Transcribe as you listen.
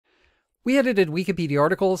We edited Wikipedia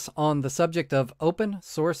articles on the subject of open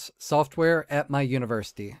source software at my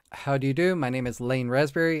university. How do you do? My name is Lane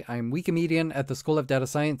Raspberry. I'm Wikimedian at the School of Data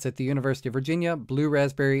Science at the University of Virginia, Blue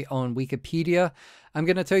Raspberry on Wikipedia. I'm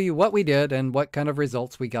going to tell you what we did and what kind of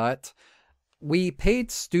results we got. We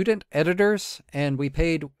paid student editors and we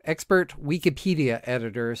paid expert Wikipedia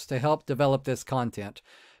editors to help develop this content.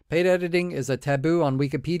 Paid editing is a taboo on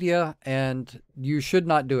Wikipedia and you should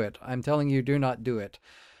not do it. I'm telling you, do not do it.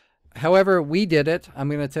 However, we did it. I'm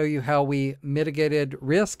going to tell you how we mitigated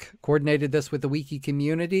risk, coordinated this with the wiki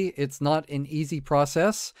community. It's not an easy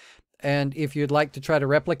process. And if you'd like to try to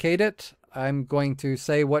replicate it, I'm going to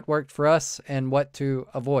say what worked for us and what to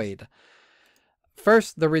avoid.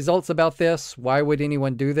 First, the results about this. Why would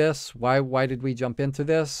anyone do this? Why did we jump into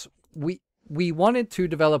this? We wanted to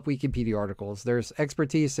develop Wikipedia articles. There's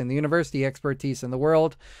expertise in the university, expertise in the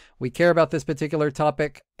world. We care about this particular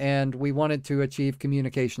topic, and we wanted to achieve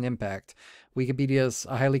communication impact. Wikipedia is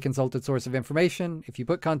a highly consulted source of information. If you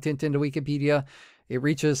put content into Wikipedia, it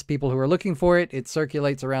reaches people who are looking for it. It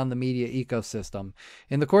circulates around the media ecosystem.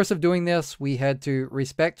 In the course of doing this, we had to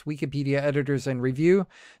respect Wikipedia editors and review.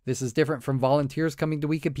 This is different from volunteers coming to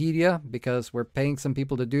Wikipedia because we're paying some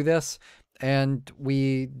people to do this. And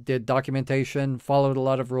we did documentation, followed a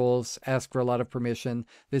lot of rules, asked for a lot of permission.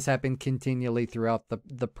 This happened continually throughout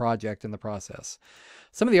the project and the process.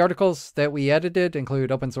 Some of the articles that we edited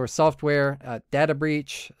include open source software, data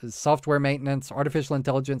breach, software maintenance, artificial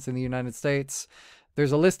intelligence in the United States.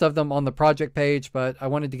 There's a list of them on the project page, but I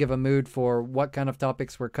wanted to give a mood for what kind of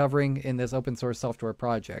topics we're covering in this open source software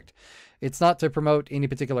project. It's not to promote any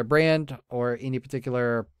particular brand or any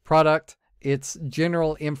particular product. It's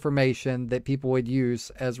general information that people would use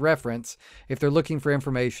as reference if they're looking for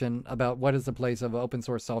information about what is the place of open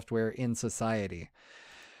source software in society.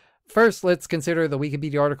 First, let's consider the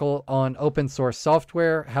Wikipedia article on open source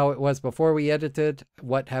software, how it was before we edited,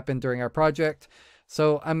 what happened during our project.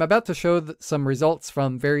 So I'm about to show some results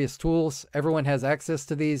from various tools. Everyone has access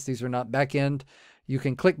to these. These are not back-end. You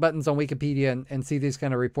can click buttons on Wikipedia and see these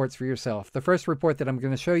kind of reports for yourself. The first report that I'm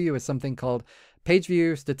going to show you is something called page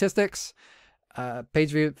view statistics,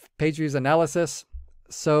 page views analysis.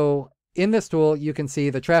 So in this tool, you can see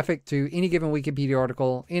the traffic to any given Wikipedia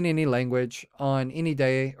article in any language on any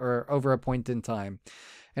day or over a point in time.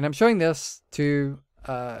 And I'm showing this to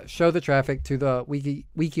show the traffic to the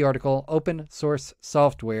wiki article open source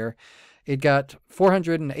software. It got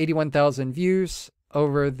 481,000 views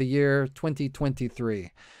over the year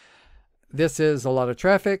 2023. This is a lot of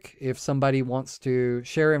traffic. If somebody wants to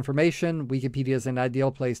share information, Wikipedia is an ideal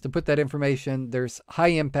place to put that information. There's high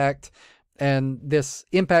impact, and this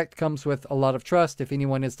impact comes with a lot of trust. If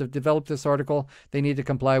anyone is to develop this article, they need to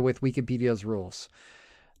comply with Wikipedia's rules.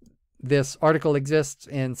 This article exists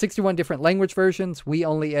in 61 different language versions. We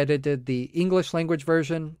only edited the English language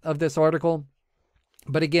version of this article.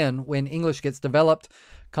 But again, when English gets developed,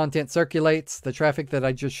 content circulates. The traffic that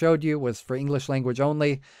I just showed you was for English language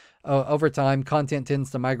only. Over time, content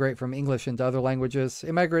tends to migrate from English into other languages.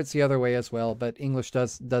 It migrates the other way as well, but English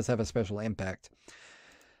does have a special impact.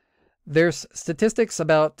 There's statistics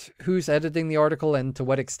about who's editing the article and to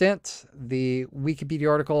what extent. The Wikipedia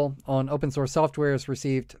article on open source software has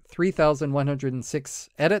received 3,106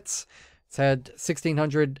 edits. It's had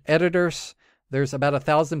 1,600 editors. There's about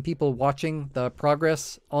 1,000 people watching the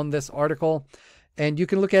progress on this article. And you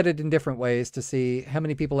can look at it in different ways to see how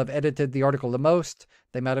many people have edited the article the most.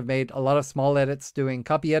 They might have made a lot of small edits doing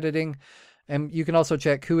copy editing. And you can also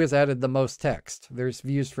check who has added the most text. There's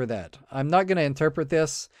views for that. I'm not going to interpret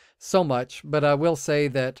this so much, but I will say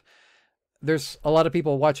that there's a lot of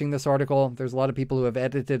people watching this article. There's a lot of people who have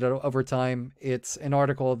edited it over time. It's an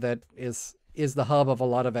article that is the hub of a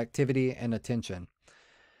lot of activity and attention.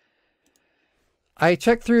 I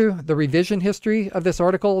checked through the revision history of this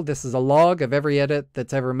article. This is a log of every edit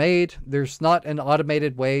that's ever made. There's not an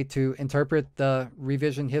automated way to interpret the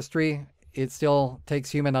revision history. It still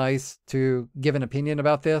takes human eyes to give an opinion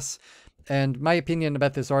about this. And my opinion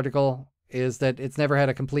about this article is that it's never had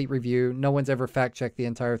a complete review. No one's ever fact-checked the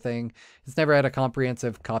entire thing. It's never had a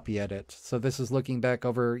comprehensive copy edit. So this is looking back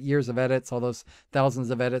over years of edits, all those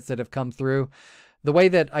thousands of edits that have come through. The way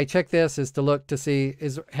that I check this is to look to see,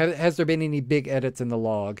 has there been any big edits in the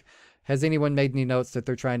log? Has anyone made any notes that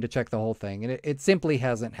they're trying to check the whole thing? And it simply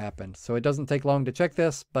hasn't happened. So it doesn't take long to check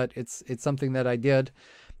this, but it's something that I did.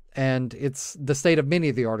 And it's the state of many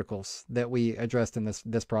of the articles that we addressed in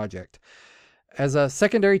this project. As a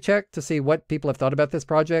secondary check to see what people have thought about this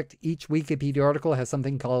project, each Wikipedia article has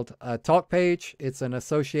something called a talk page. It's an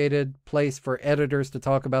associated place for editors to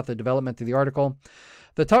talk about the development of the article.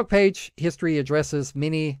 The talk page history addresses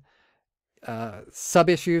many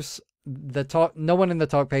sub-issues no one in the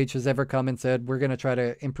talk page has ever come and said, we're going to try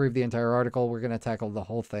to improve the entire article. We're going to tackle the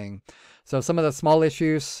whole thing. So some of the small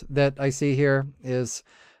issues that I see here is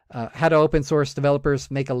how do open source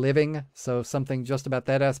developers make a living? So something just about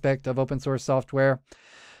that aspect of open source software.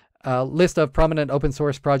 List of prominent open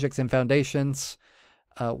source projects and foundations.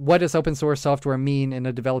 What does open source software mean in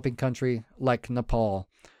a developing country like Nepal?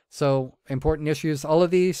 So important issues, all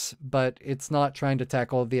of these, but it's not trying to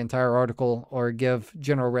tackle the entire article or give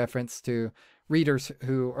general reference to readers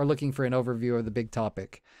who are looking for an overview of the big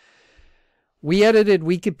topic. We edited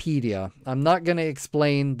Wikipedia. I'm not going to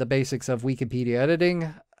explain the basics of Wikipedia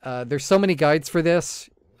editing. There's so many guides for this.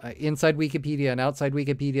 Inside Wikipedia and outside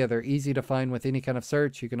Wikipedia, they're easy to find with any kind of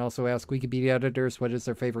search. You can also ask Wikipedia editors what is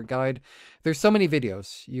their favorite guide. There's so many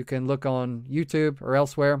videos. You can look on YouTube or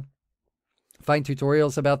elsewhere, find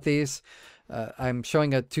tutorials about these. I'm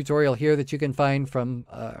showing a tutorial here that you can find from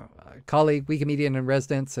a colleague, Wikimedian in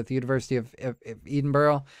residence at the University of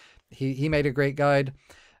Edinburgh. He made a great guide.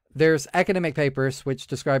 There's academic papers which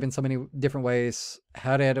describe in so many different ways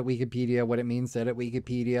how to edit Wikipedia, what it means to edit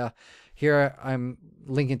Wikipedia. Here I'm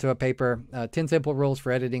linking to a paper, 10 Simple Rules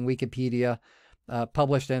for Editing Wikipedia,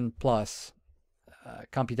 published in PLOS,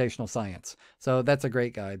 Computational Science. So that's a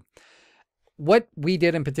great guide. What we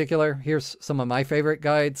did in particular, here's some of my favorite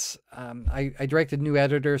guides. I directed new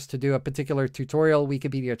editors to do a particular tutorial,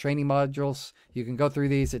 Wikipedia training modules. You can go through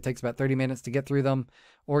these. It takes about 30 minutes to get through them.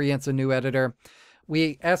 Orients a new editor.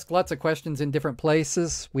 We ask lots of questions in different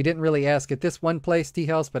places. We didn't really ask at this one place, Tea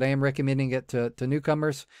House, but I am recommending it to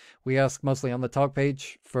newcomers. We ask mostly on the talk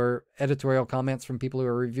page for editorial comments from people who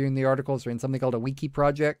are reviewing the articles, or in something called a wiki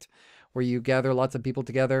project, where you gather lots of people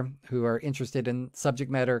together who are interested in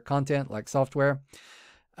subject matter content like software.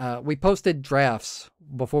 We posted drafts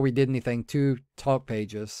before we did anything to talk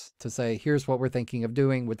pages to say, here's what we're thinking of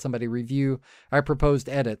doing. Would somebody review our proposed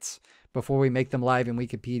edits before we make them live in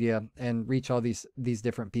Wikipedia and reach all these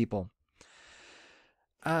different people?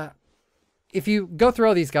 If you go through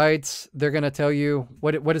all these guides, they're going to tell you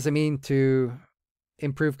what does it mean to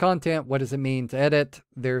improve content? What does it mean to edit?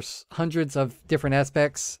 There's hundreds of different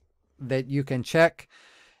aspects that you can check.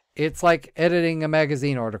 It's like editing a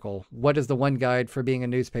magazine article. What is the one guide for being a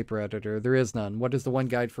newspaper editor? There is none. What is the one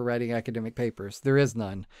guide for writing academic papers? There is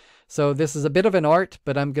none. So this is a bit of an art,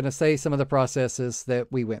 but I'm going to say some of the processes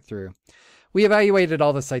that we went through. We evaluated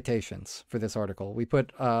all the citations for this article. We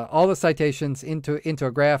put all the citations into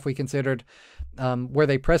a graph. We considered were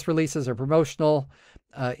they press releases or promotional?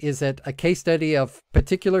 Is it a case study of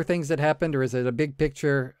particular things that happened, or is it a big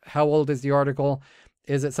picture? How old is the article?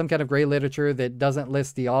 Is it some kind of gray literature that doesn't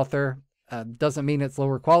list the author? Doesn't mean it's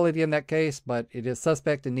lower quality in that case, but it is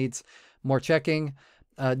suspect and needs more checking.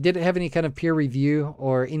 Did it have any kind of peer review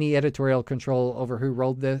or any editorial control over who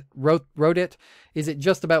wrote it? Is it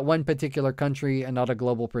just about one particular country and not a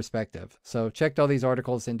global perspective? So checked all these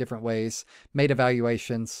articles in different ways, made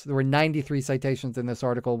evaluations. There were 93 citations in this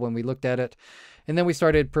article when we looked at it. And then we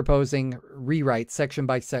started proposing rewrites section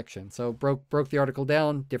by section. So broke the article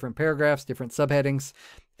down, different paragraphs, different subheadings,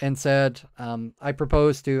 and said, I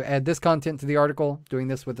propose to add this content to the article, doing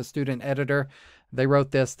this with a student editor. They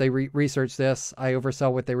wrote this, they researched this. I oversaw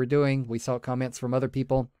what they were doing. We saw comments from other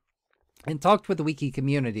people and talked with the wiki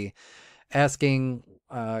community, asking,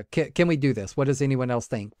 can we do this? What does anyone else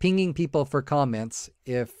think? Pinging people for comments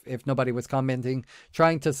if nobody was commenting,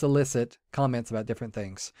 trying to solicit comments about different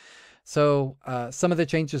things. So some of the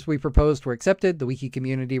changes we proposed were accepted. The wiki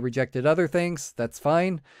community rejected other things. That's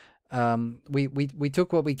fine. We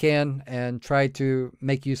took what we can and tried to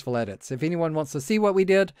make useful edits. If anyone wants to see what we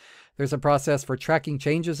did, there's a process for tracking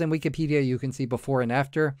changes in Wikipedia. You can see before and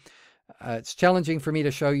after. It's challenging for me to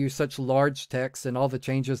show you such large text and all the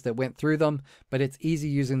changes that went through them, but it's easy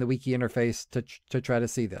using the wiki interface to try to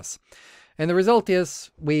see this. And the result is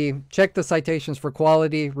we checked the citations for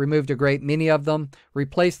quality, removed a great many of them,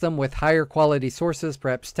 replaced them with higher quality sources,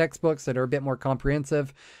 perhaps textbooks that are a bit more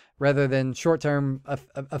comprehensive, rather than short-term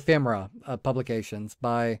ephemera publications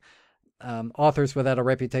by authors without a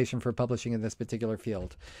reputation for publishing in this particular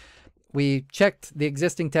field. We checked the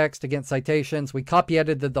existing text against citations. We copy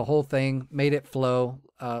edited the whole thing, made it flow.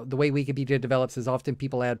 The way Wikipedia develops is often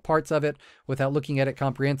people add parts of it without looking at it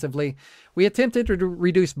comprehensively. We attempted to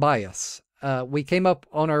reduce bias. We came up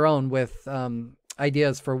on our own with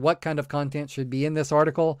ideas for what kind of content should be in this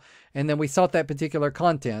article, and then we sought that particular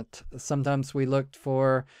content. Sometimes we looked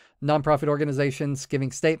for nonprofit organizations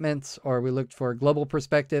giving statements, or we looked for global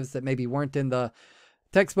perspectives that maybe weren't in the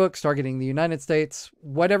textbooks targeting the United States.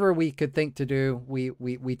 Whatever we could think to do,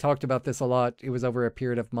 we talked about this a lot. It was over a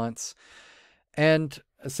period of months. And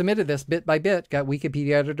submitted this bit by bit, got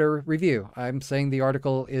Wikipedia editor review. I'm saying the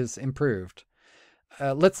article is improved.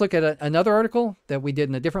 Let's look at another article that we did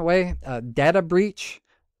in a different way, data breach.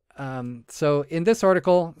 So in this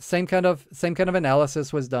article, same kind of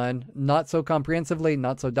analysis was done, not so comprehensively,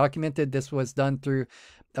 not so documented. This was done through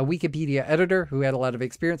a Wikipedia editor who had a lot of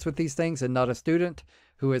experience with these things and not a student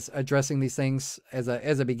who is addressing these things as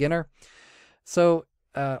a beginner. So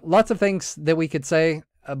lots of things that we could say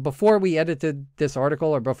before we edited this article,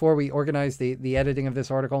 or before we organized the editing of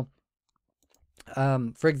this article.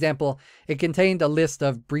 For example, it contained a list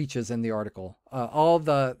of breaches in the article, all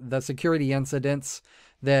the security incidents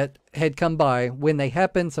that had come by. When they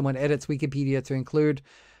happened, someone edits Wikipedia to include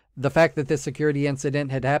the fact that this security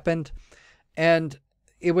incident had happened. And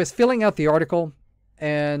it was filling out the article,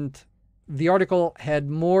 and the article had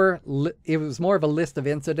it was more of a list of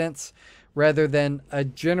incidents rather than a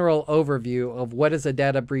general overview of what does a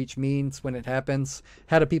data breach means when it happens,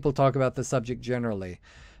 how do people talk about the subject generally.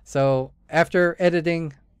 So after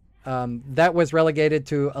editing, that was relegated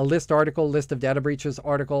to a list of data breaches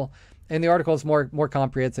article, and the article is more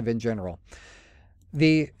comprehensive in general.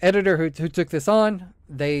 The editor who took this on,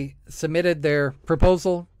 they submitted their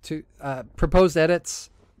proposal to proposed edits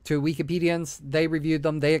to Wikipedians. They reviewed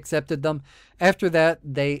them, they accepted them. After that,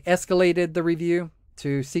 they escalated the review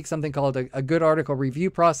to seek something called a good article review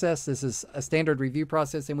process. This is a standard review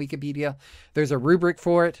process in Wikipedia. There's a rubric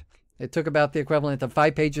for it. It took about the equivalent of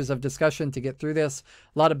 5 pages of discussion to get through this,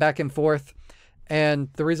 a lot of back and forth. And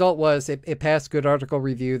the result was it passed good article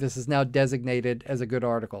review. This is now designated as a good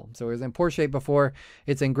article. So it was in poor shape before.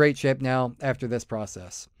 It's in great shape now after this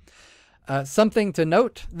process. Something to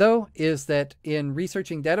note, though, is that in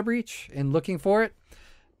researching data breach and looking for it,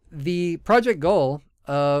 the project goal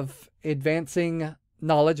of advancing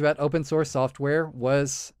knowledge about open source software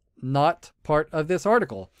was not part of this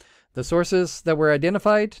article. The sources that were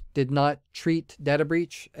identified did not treat data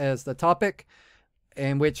breach as the topic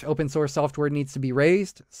in which open source software needs to be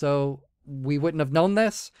raised. So we wouldn't have known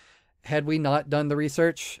this had we not done the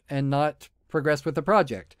research and not progressed with the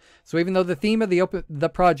project. So even though the theme of the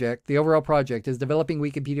overall project is developing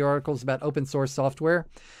Wikipedia articles about open source software,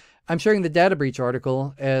 I'm sharing the data breach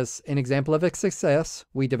article as an example of a success.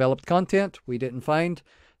 We developed content. We didn't find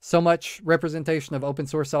so much representation of open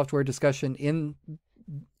source software discussion in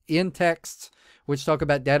texts which talk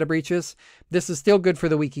about data breaches. This is still good for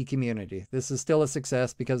the wiki community. This is still a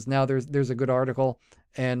success because now there's a good article,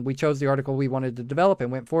 and we chose the article we wanted to develop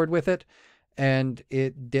and went forward with it, and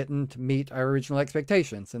it didn't meet our original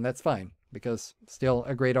expectations, and that's fine because still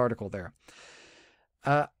a great article there.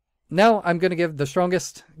 Now I'm going to give the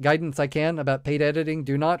strongest guidance I can about paid editing.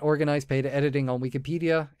 Do not organize paid editing on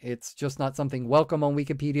Wikipedia. It's just not something welcome on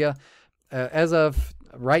Wikipedia. As of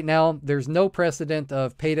right now, there's no precedent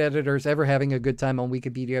of paid editors ever having a good time on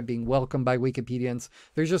Wikipedia, being welcomed by Wikipedians.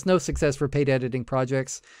 There's just no success for paid editing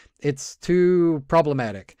projects. It's too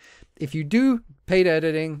problematic. If you do paid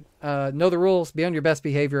editing, know the rules, be on your best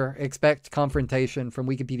behavior, expect confrontation from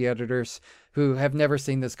Wikipedia editors who have never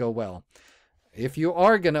seen this go well. If you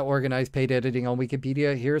are going to organize paid editing on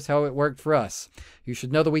Wikipedia, here's how it worked for us. You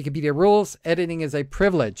should know the Wikipedia rules. Editing is a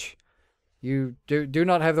privilege. You do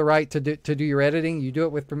not have the right to do your editing. You do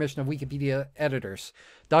it with permission of Wikipedia editors.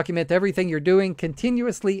 Document everything you're doing.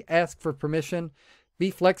 Continuously ask for permission.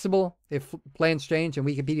 Be flexible if plans change and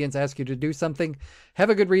Wikipedians ask you to do something. Have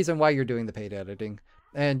a good reason why you're doing the paid editing,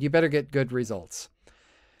 and you better get good results.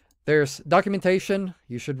 There's documentation.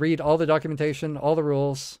 You should read all the documentation, all the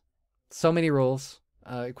rules. So many rules,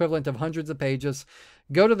 equivalent of hundreds of pages.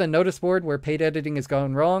 Go to the notice board where paid editing has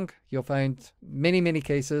gone wrong. You'll find many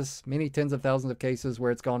cases, many tens of thousands of cases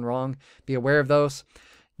where it's gone wrong. Be aware of those.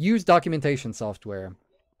 Use documentation software.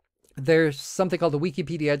 There's something called the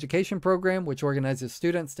Wikipedia Education Program, which organizes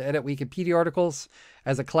students to edit Wikipedia articles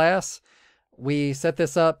as a class. We set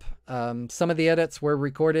this up. Some of the edits were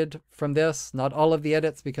recorded from this, not all of the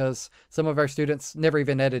edits, because some of our students never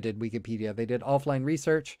even edited Wikipedia. They did offline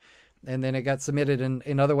research, and then it got submitted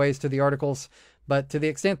in other ways to the articles. But to the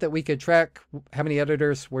extent that we could track how many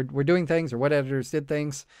editors were doing things, or what editors did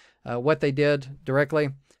things, what they did directly,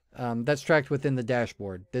 that's tracked within the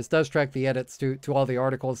dashboard. This does track the edits to all the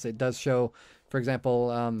articles. It does show, for example,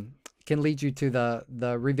 can lead you to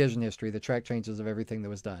the revision history, the track changes of everything that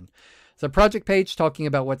was done. So project page talking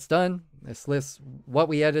about what's done. This lists what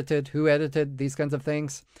we edited, who edited, these kinds of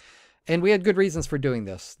things. And we had good reasons for doing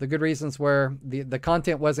this. The good reasons were the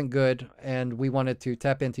content wasn't good, and we wanted to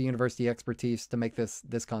tap into university expertise to make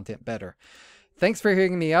this content better. Thanks for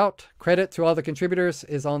hearing me out. Credit to all the contributors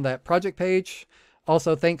is on that project page.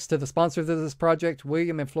 Also, thanks to the sponsors of this project,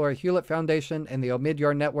 William and Flora Hewlett Foundation and the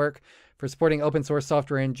Omidyar Network, for supporting open source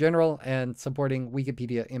software in general and supporting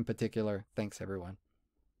Wikipedia in particular. Thanks, everyone.